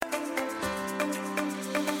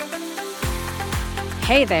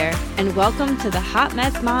Hey there, and welcome to the Hot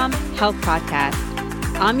Mess Mom Health Podcast.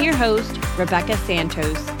 I'm your host, Rebecca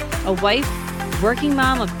Santos, a wife, working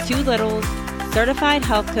mom of two littles, certified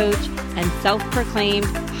health coach, and self-proclaimed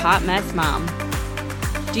hot mess mom.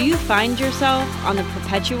 Do you find yourself on the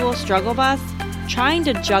perpetual struggle bus, trying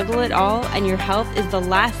to juggle it all and your health is the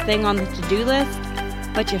last thing on the to-do list,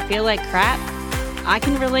 but you feel like crap? I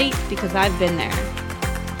can relate because I've been there.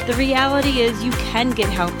 The reality is you can get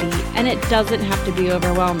healthy and it doesn't have to be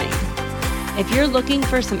overwhelming. If you're looking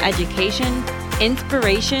for some education,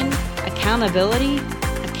 inspiration, accountability,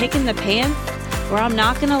 a kick in the pants, or I'm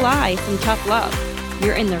not gonna lie, some tough love,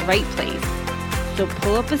 you're in the right place. So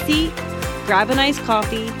pull up a seat, grab a nice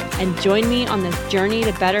coffee, and join me on this journey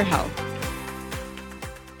to better health.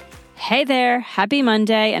 Hey there, happy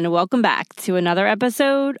Monday, and welcome back to another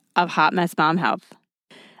episode of Hot Mess Mom Health.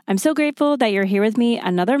 I'm so grateful that you're here with me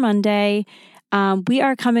another Monday. We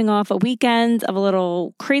are coming off a weekend of a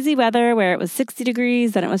little crazy weather where it was 60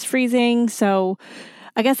 degrees and it was freezing. So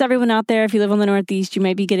I guess everyone out there, if you live on the Northeast, you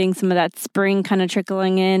might be getting some of that spring kind of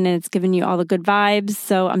trickling in and it's giving you all the good vibes.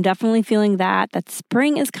 So I'm definitely feeling that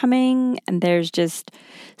spring is coming and there's just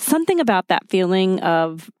something about that feeling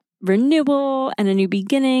of renewal and a new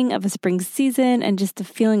beginning of a spring season and just a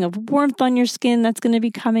feeling of warmth on your skin that's going to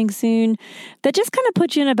be coming soon that just kind of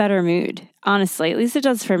puts you in a better mood, honestly. At least it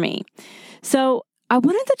does for me. So I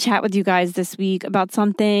wanted to chat with you guys this week about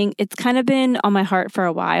something. It's kind of been on my heart for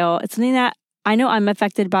a while. It's something that I know I'm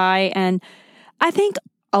affected by, and I think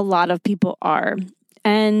a lot of people are.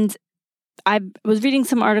 And I was reading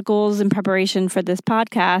some articles in preparation for this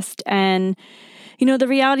podcast, and you know, the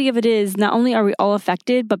reality of it is not only are we all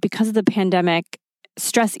affected, but because of the pandemic,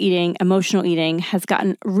 stress eating, emotional eating has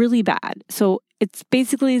gotten really bad. So it's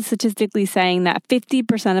basically statistically saying that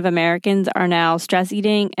 50% of Americans are now stress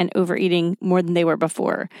eating and overeating more than they were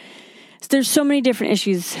before. So there's so many different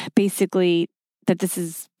issues basically that this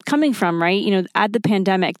is coming from, right? You know, add the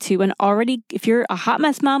pandemic to, and already if you're a hot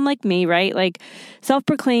mess mom like me, right? Like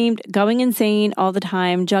self-proclaimed, going insane all the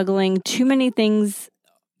time, juggling too many things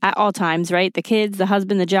at all times, right? The kids, the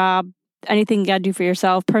husband, the job, anything you got to do for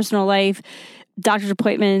yourself, personal life, doctor's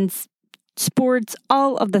appointments, sports,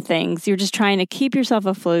 all of the things. You're just trying to keep yourself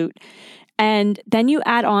afloat. And then you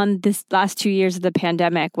add on this last 2 years of the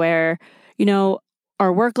pandemic where, you know,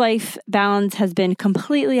 our work-life balance has been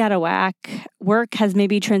completely out of whack. Work has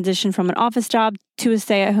maybe transitioned from an office job to a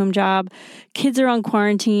stay-at-home job. Kids are on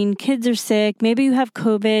quarantine. Kids are sick. Maybe you have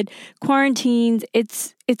COVID. Quarantines.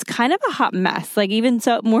 It's kind of a hot mess, like even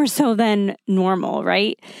so more so than normal,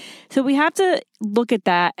 right? So we have to look at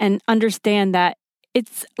that and understand that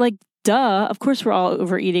it's like, duh, of course we're all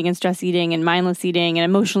overeating and stress eating and mindless eating and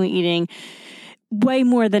emotionally eating way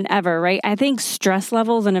more than ever, right? I think stress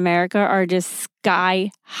levels in America are just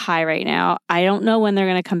sky high right now. I don't know when they're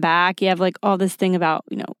going to come back. You have like all this thing about,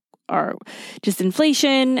 you know, our just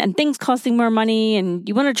inflation and things costing more money and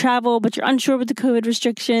you want to travel, but you're unsure with the COVID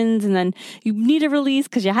restrictions. And then you need a release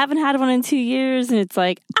because you haven't had one in 2 years. And it's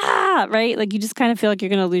like, right? Like you just kind of feel like you're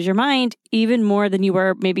going to lose your mind even more than you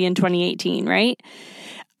were maybe in 2018, right?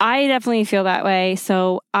 I definitely feel that way.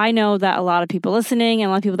 So I know that a lot of people listening and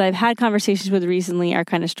a lot of people that I've had conversations with recently are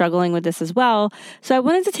kind of struggling with this as well. So I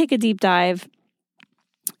wanted to take a deep dive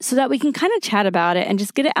so that we can kind of chat about it and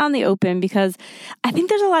just get it out in the open because I think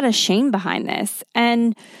there's a lot of shame behind this.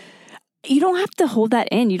 And you don't have to hold that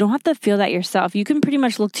in. You don't have to feel that yourself. You can pretty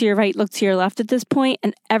much look to your right, look to your left at this point,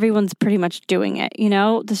 and everyone's pretty much doing it. You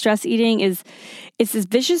know, the stress eating it's this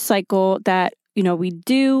vicious cycle that, you know, we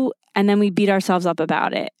do and then we beat ourselves up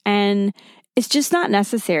about it. And it's just not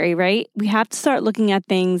necessary, right? We have to start looking at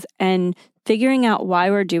things and figuring out why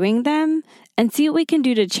we're doing them and see what we can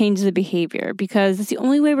do to change the behavior because it's the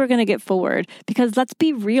only way we're going to get forward. Because let's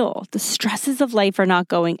be real, the stresses of life are not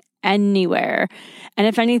going anywhere. And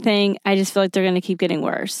if anything, I just feel like they're going to keep getting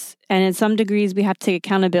worse. And in some degrees, we have to take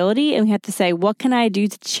accountability and we have to say, what can I do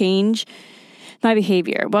to change my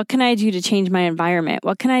behavior? What can I do to change my environment?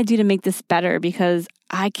 What can I do to make this better? Because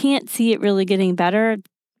I can't see it really getting better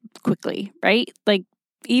quickly, right? Like,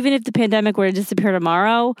 even if the pandemic were to disappear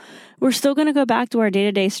tomorrow, we're still going to go back to our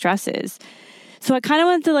day-to-day stresses. So I kind of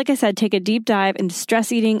wanted to, like I said, take a deep dive into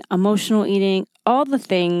stress eating, emotional eating, all the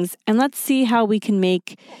things, and let's see how we can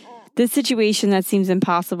make this situation that seems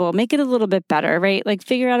impossible, make it a little bit better, right? Like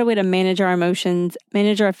figure out a way to manage our emotions,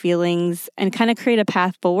 manage our feelings, and kind of create a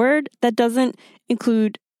path forward that doesn't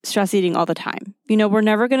include stress eating all the time. You know, we're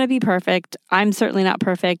never going to be perfect. I'm certainly not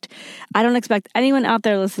perfect. I don't expect anyone out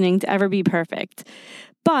there listening to ever be perfect.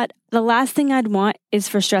 But the last thing I'd want is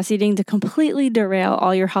for stress eating to completely derail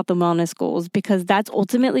all your health and wellness goals, because that's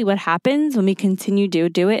ultimately what happens when we continue to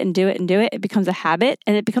do it. It becomes a habit,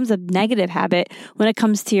 and it becomes a negative habit when it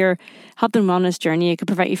comes to your health and wellness journey. It could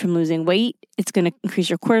prevent you from losing weight. It's going to increase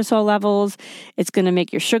your cortisol levels. It's going to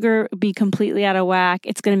make your sugar be completely out of whack.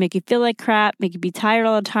 It's going to make you feel like crap, make you be tired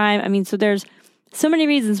all the time. I mean, so there's so many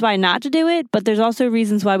reasons why not to do it, but there's also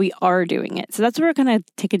reasons why we are doing it. So that's what we're going to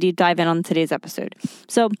take a deep dive in on today's episode.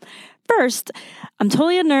 So first, I'm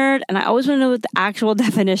totally a nerd, and I always want to know what the actual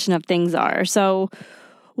definition of things are. So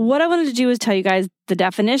what I wanted to do is tell you guys the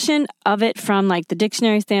definition of it from like the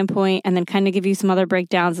dictionary standpoint, and then kind of give you some other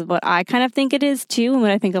breakdowns of what I kind of think it is too, and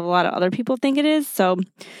what I think of a lot of other people think it is. So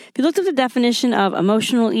if you looked at the definition of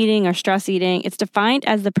emotional eating or stress eating, it's defined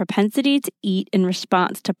as the propensity to eat in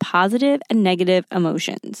response to positive and negative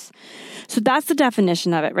emotions. So that's the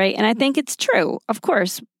definition of it, right? And I think it's true. Of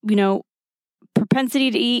course,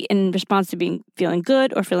 propensity to eat in response to feeling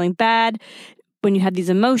good or feeling bad. When you have these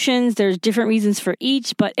emotions, there's different reasons for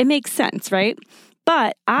each, but it makes sense, right?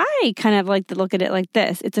 But I kind of like to look at it like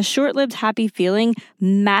this. It's a short-lived happy feeling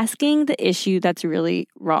masking the issue that's really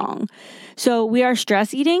wrong. So we are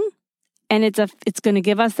stress eating, and it's going to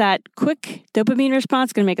give us that quick dopamine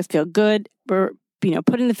response, going to make us feel good. We're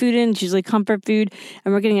putting the food in, it's usually comfort food,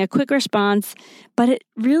 and we're getting a quick response, but it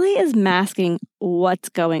really is masking what's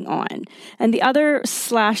going on. And the other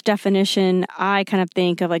 / definition I kind of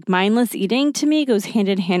think of, like mindless eating, to me goes hand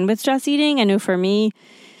in hand with stress eating. I know for me,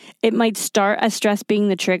 it might start as stress being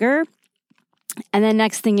the trigger, and then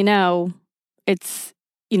next thing you know,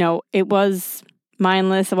 it was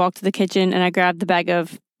mindless. I walked to the kitchen and I grabbed the bag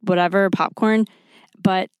of whatever, popcorn,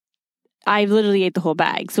 but I literally ate the whole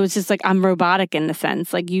bag. So it's just like I'm robotic in the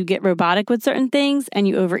sense. Like you get robotic with certain things and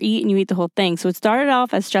you overeat and you eat the whole thing. So it started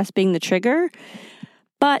off as stress being the trigger,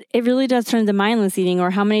 but it really does turn into mindless eating.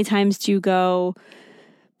 Or how many times do you go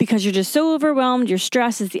because you're just so overwhelmed, you're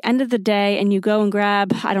stressed, it's the end of the day, and you go and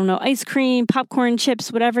grab, ice cream, popcorn,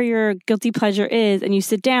 chips, whatever your guilty pleasure is, and you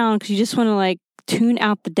sit down because you just want to like tune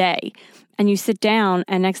out the day. And you sit down,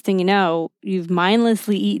 and next thing you know, you've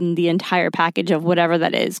mindlessly eaten the entire package of whatever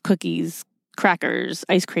that is, cookies, crackers,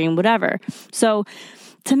 ice cream, whatever. So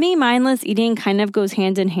to me, mindless eating kind of goes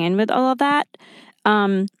hand in hand with all of that.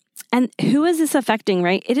 And who is this affecting,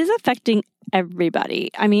 right? It is affecting everybody.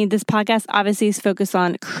 I mean, this podcast obviously is focused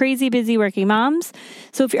on crazy busy working moms.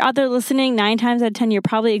 So if you're out there listening, 9 times out of 10, you're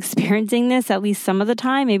probably experiencing this at least some of the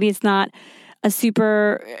time. Maybe it's not a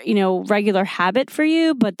super, regular habit for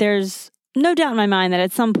you, but there's no doubt in my mind that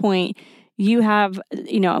at some point you have,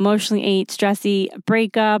 emotionally ate, stressy, a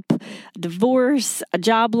breakup, a divorce, a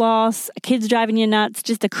job loss, a kid's driving you nuts,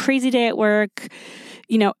 just a crazy day at work,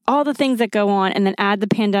 all the things that go on, and then add the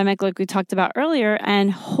pandemic like we talked about earlier,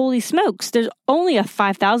 and holy smokes, there's only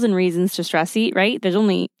 5,000 reasons to stress eat, right? There's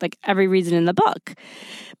only like every reason in the book.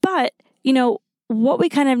 But, what we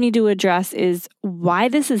kind of need to address is why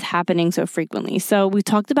this is happening so frequently. So we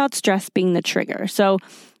talked about stress being the trigger. So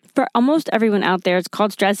for almost everyone out there, it's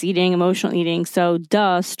called stress eating, emotional eating. So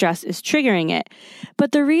stress is triggering it.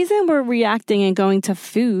 But the reason we're reacting and going to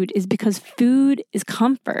food is because food is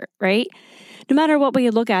comfort, right? No matter what way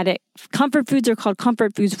you look at it, comfort foods are called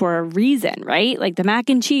comfort foods for a reason, right? Like the mac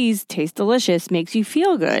and cheese tastes delicious, makes you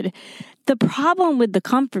feel good. The problem with the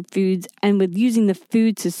comfort foods and with using the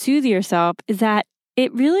food to soothe yourself is that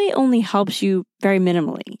it really only helps you very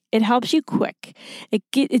minimally. It helps you quick.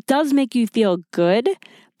 It does make you feel good,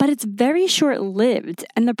 but it's very short-lived.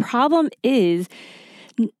 And the problem is,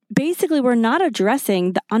 basically, we're not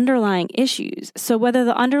addressing the underlying issues. So whether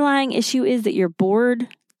the underlying issue is that you're bored,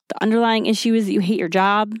 the underlying issue is that you hate your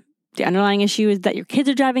job, the underlying issue is that your kids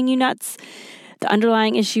are driving you nuts, the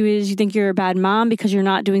underlying issue is you think you're a bad mom because you're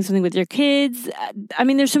not doing something with your kids. I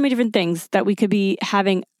mean, there's so many different things that we could be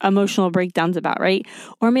having emotional breakdowns about, right?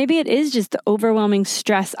 Or maybe it is just the overwhelming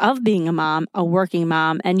stress of being a mom, a working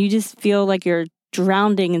mom, and you just feel like you're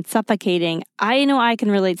drowning and suffocating. I know I can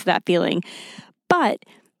relate to that feeling, but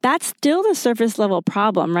that's still the surface level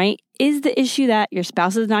problem, right? Is the issue that your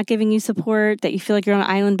spouse is not giving you support, that you feel like you're on an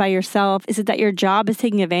island by yourself? Is it that your job is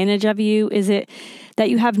taking advantage of you? Is it that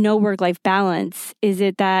you have no work-life balance? Is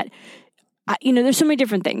it that, there's so many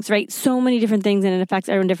different things, right? So many different things, and it affects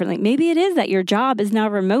everyone differently. Maybe it is that your job is now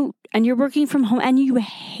remote and you're working from home and you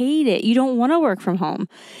hate it. You don't want to work from home.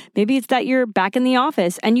 Maybe it's that you're back in the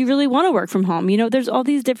office and you really want to work from home. There's all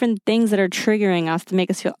these different things that are triggering us to make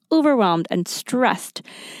us feel overwhelmed and stressed.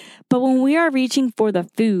 But when we are reaching for the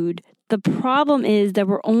food, the problem is that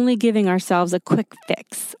we're only giving ourselves a quick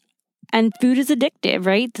fix. And food is addictive,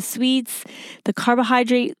 right? The sweets, the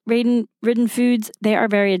carbohydrate-ridden foods, they are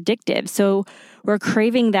very addictive. So we're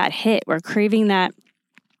craving that hit. We're craving that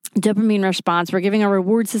dopamine response. We're giving our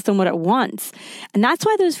reward system what it wants. And that's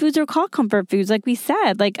why those foods are called comfort foods, like we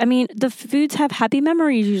said. The foods have happy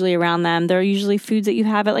memories usually around them. They're usually foods that you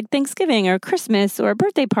have at like Thanksgiving or Christmas or a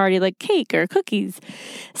birthday party, like cake or cookies,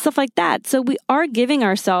 stuff like that. So we are giving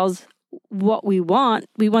ourselves what we want.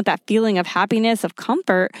 We want that feeling of happiness, of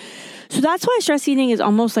comfort. So that's why stress eating is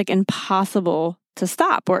almost like impossible to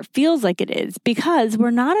stop, or it feels like it is, because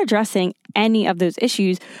we're not addressing any of those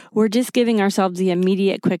issues. We're just giving ourselves the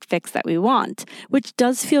immediate quick fix that we want, which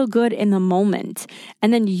does feel good in the moment.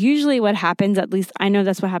 And then usually what happens, at least I know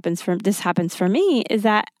that's what happens for me, is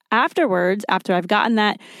that afterwards, after I've gotten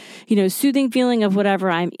that, soothing feeling of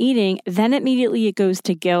whatever I'm eating, then immediately it goes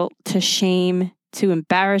to guilt, to shame, to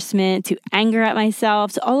embarrassment, to anger at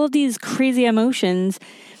myself, to all of these crazy emotions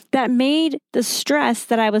that made the stress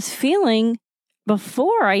that I was feeling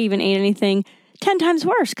before I even ate anything 10 times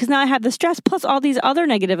worse, because now I have the stress plus all these other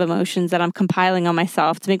negative emotions that I'm compiling on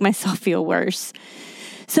myself to make myself feel worse.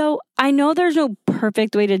 So I know there's no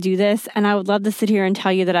perfect way to do this, and I would love to sit here and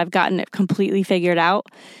tell you that I've gotten it completely figured out.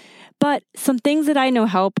 But some things that I know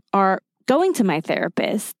help are going to my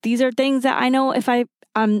therapist. These are things that I know if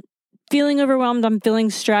I'm feeling overwhelmed, I'm feeling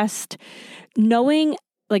stressed, knowing,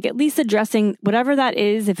 like at least addressing whatever that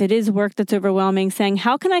is, if it is work that's overwhelming, saying,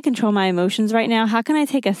 how can I control my emotions right now? How can I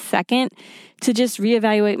take a second to just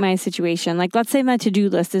reevaluate my situation? Like, let's say my to-do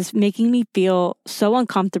list is making me feel so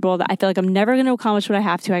uncomfortable that I feel like I'm never going to accomplish what I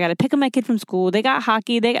have to. I got to pick up my kid from school. They got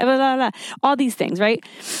hockey. They got blah, blah, blah, all these things, right?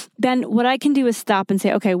 Then what I can do is stop and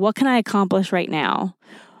say, okay, what can I accomplish right now?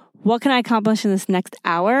 What can I accomplish in this next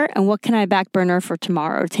hour? And what can I back burner for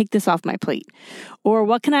tomorrow? Take this off my plate. Or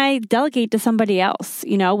what can I delegate to somebody else?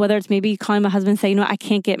 Whether it's maybe calling my husband and say, I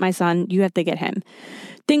can't get my son. You have to get him.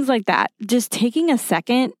 Things like that. Just taking a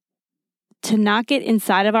second to not get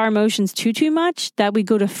inside of our emotions too much, that we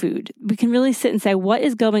go to food. We can really sit and say, what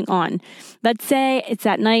is going on? Let's say it's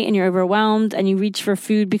at night and you're overwhelmed and you reach for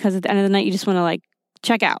food because at the end of the night, you just want to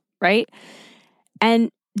check out, right?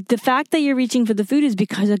 And the fact that you're reaching for the food is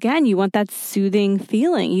because, again, you want that soothing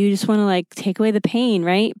feeling. You just want to take away the pain,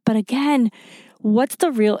 right? But again, what's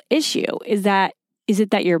the real issue? Is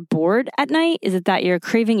it that you're bored at night? Is it that you're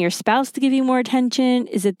craving your spouse to give you more attention?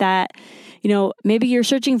 Is it that, maybe you're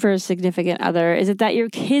searching for a significant other? Is it that your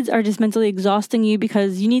kids are just mentally exhausting you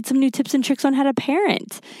because you need some new tips and tricks on how to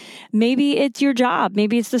parent? Maybe it's your job.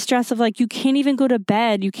 Maybe it's the stress of you can't even go to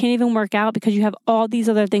bed. You can't even work out because you have all these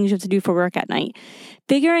other things you have to do for work at night.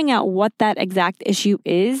 Figuring out what that exact issue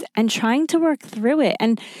is and trying to work through it.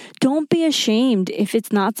 And don't be ashamed if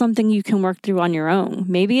it's not something you can work through on your own.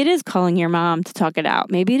 Maybe it is calling your mom to talk it out.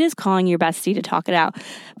 Maybe it is calling your bestie to talk it out.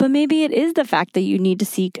 But maybe it is the fact that you need to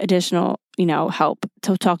seek additional help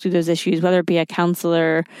to talk through those issues, whether it be a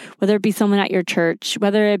counselor, whether it be someone at your church,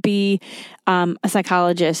 whether it be a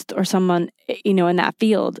psychologist or someone, in that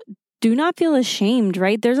field. Do not feel ashamed,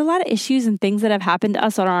 right? There's a lot of issues and things that have happened to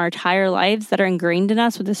us on our entire lives that are ingrained in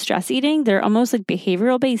us with the stress eating. They're almost like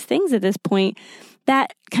behavioral based things at this point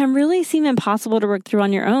that can really seem impossible to work through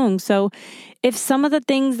on your own. So if some of the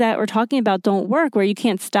things that we're talking about don't work, where you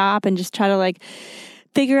can't stop and just try to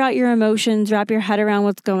figure out your emotions, wrap your head around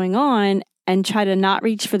what's going on, and try to not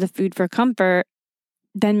reach for the food for comfort,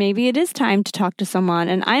 then maybe it is time to talk to someone.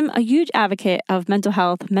 And I'm a huge advocate of mental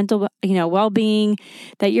health, well-being,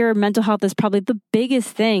 that your mental health is probably the biggest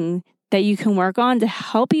thing that you can work on to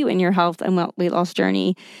help you in your health and weight loss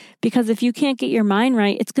journey. Because if you can't get your mind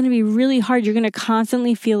right, it's going to be really hard. You're going to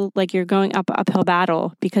constantly feel like you're going up an uphill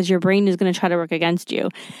battle because your brain is going to try to work against you.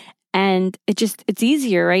 And it's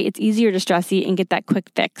easier, right? It's easier to stress eat and get that quick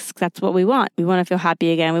fix. That's what we want. We want to feel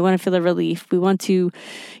happy again. We want to feel the relief. We want to,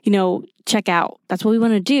 check out. That's what we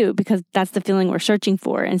want to do because that's the feeling we're searching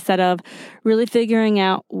for, instead of really figuring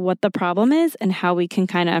out what the problem is and how we can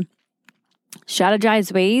kind of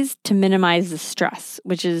strategize ways to minimize the stress,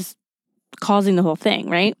 which is causing the whole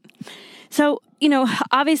thing, right? So,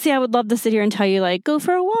 obviously I would love to sit here and tell you go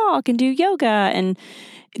for a walk and do yoga and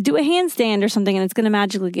do a handstand or something and it's going to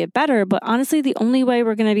magically get better. But honestly, the only way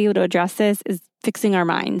we're going to be able to address this is fixing our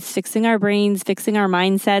minds, fixing our brains, fixing our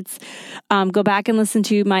mindsets. Go back and listen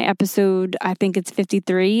to my episode, I think it's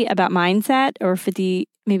 53 about mindset, or 50,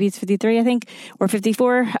 maybe it's 53, I think, or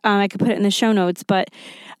 54. I could put it in the show notes, but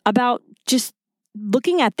about just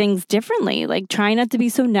looking at things differently, trying not to be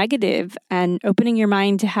so negative and opening your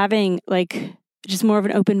mind to having just more of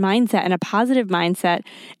an open mindset and a positive mindset.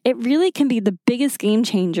 It really can be the biggest game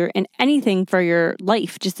changer in anything for your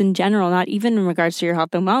life, just in general, not even in regards to your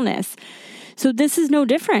health and wellness. So this is no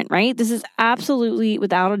different, right? This is absolutely,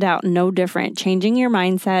 without a doubt, no different. Changing your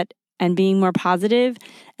mindset and being more positive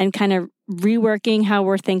and kind of reworking how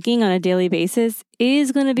we're thinking on a daily basis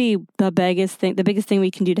is going to be the biggest thing we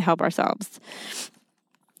can do to help ourselves.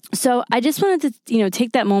 So I just wanted to,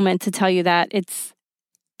 take that moment to tell you that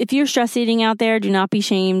if you're stress eating out there, do not be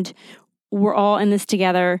shamed. We're all in this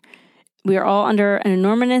together. We are all under an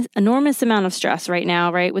enormous amount of stress right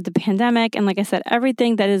now, right? With the pandemic and, like I said,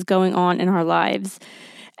 everything that is going on in our lives.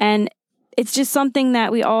 And it's just something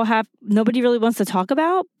that we all have, nobody really wants to talk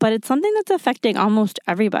about, but it's something that's affecting almost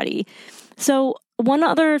everybody. So one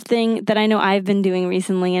other thing that I know I've been doing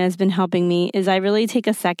recently and has been helping me is I really take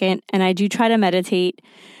a second and I do try to meditate.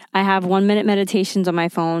 I have 1-minute meditations on my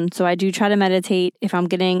phone. So I do try to meditate if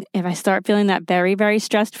I start feeling that very, very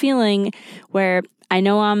stressed feeling where I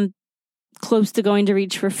know I'm close to going to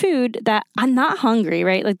reach for food, that I'm not hungry,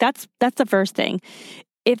 right? Like that's the first thing.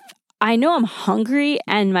 If I know I'm hungry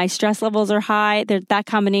and my stress levels are high, there's that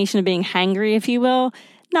combination of being hangry, if you will,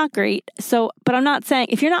 not great. So, but I'm not saying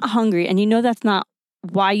if you're not hungry and you know that's not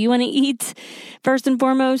why you want to eat, first and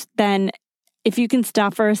foremost, then if you can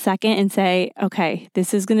stop for a second and say, okay,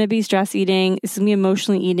 this is going to be stress eating, this is going to be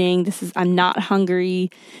emotionally eating, I'm not hungry,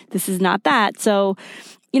 this is not that. So,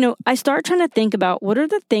 I start trying to think about what are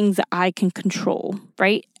the things that I can control,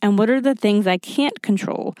 right? And what are the things I can't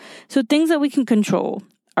control? So things that we can control: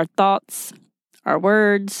 our thoughts, our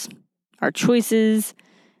words, our choices,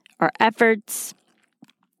 our efforts,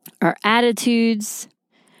 our attitudes,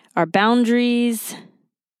 our boundaries,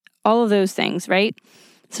 all of those things, right?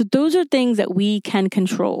 So those are things that we can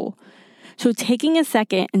control. So taking a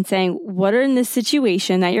second and saying, what are in this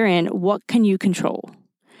situation that you're in, what can you control?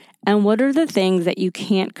 And what are the things that you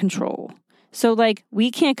can't control? So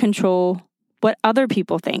we can't control what other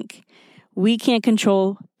people think. We can't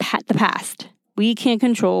control the past. We can't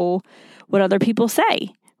control what other people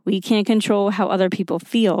say. We can't control how other people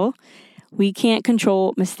feel. We can't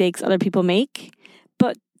control mistakes other people make.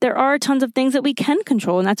 But there are tons of things that we can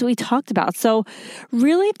control, and that's what we talked about. So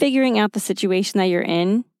really figuring out the situation that you're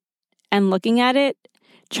in and looking at it,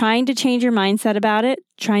 trying to change your mindset about it,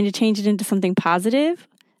 trying to change it into something positive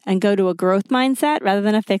and go to a growth mindset rather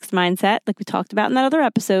than a fixed mindset, like we talked about in that other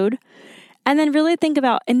episode. And then really think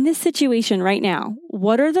about, in this situation right now,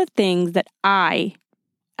 what are the things that I,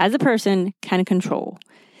 as a person, can control?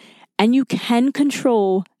 And you can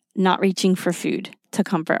control not reaching for food to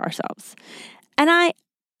comfort ourselves. And I,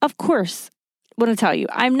 of course, want to tell you,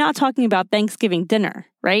 I'm not talking about Thanksgiving dinner,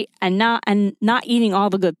 right? And not eating all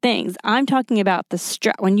the good things. I'm talking about the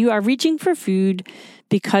stress when you are reaching for food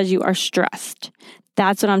because you are stressed.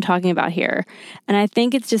 That's what I'm talking about here. And I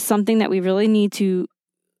think it's just something that we really need to,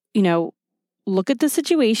 look at the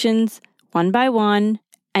situations one by one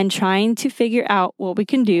and trying to figure out what we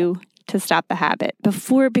can do to stop the habit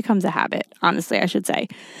before it becomes a habit, honestly, I should say.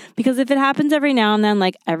 Because if it happens every now and then,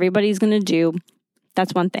 like everybody's going to do,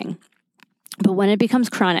 that's one thing. But when it becomes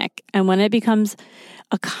chronic and when it becomes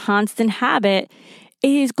a constant habit,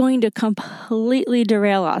 it is going to completely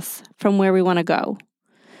derail us from where we want to go.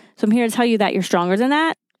 So I'm here to tell you that you're stronger than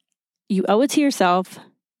that. You owe it to yourself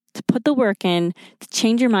to put the work in, to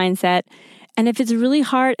change your mindset. And if it's really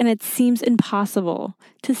hard and it seems impossible,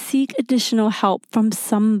 to seek additional help from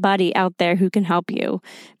somebody out there who can help you.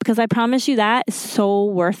 Because I promise you that is so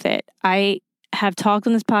worth it. I have talked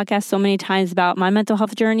on this podcast so many times about my mental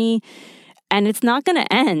health journey, and it's not going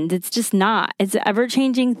to end. It's just not. It's an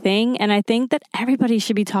ever-changing thing, and I think that everybody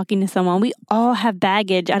should be talking to someone. We all have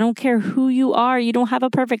baggage. I don't care who you are. You don't have a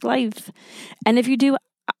perfect life. And if you do,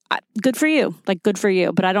 good for you. Good for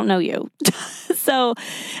you, but I don't know you. So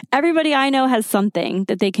everybody I know has something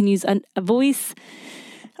that they can use, a voice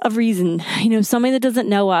of reason, somebody that doesn't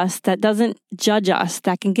know us, that doesn't judge us,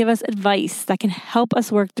 that can give us advice, that can help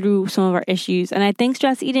us work through some of our issues. And I think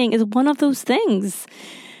stress eating is one of those things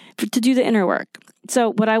to do the inner work.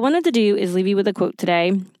 So what I wanted to do is leave you with a quote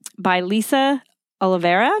today by Lisa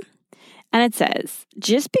Oliveira. And it says,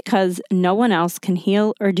 just because no one else can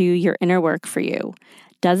heal or do your inner work for you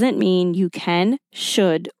doesn't mean you can,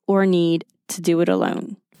 should, or need to do it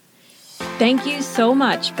alone. Thank you so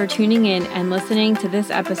much for tuning in and listening to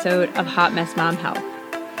this episode of Hot Mess Mom Health.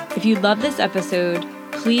 If you love this episode,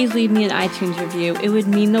 please leave me an iTunes review. It would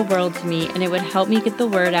mean the world to me, and it would help me get the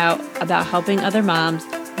word out about helping other moms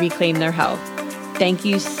reclaim their health. Thank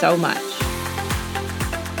you so much.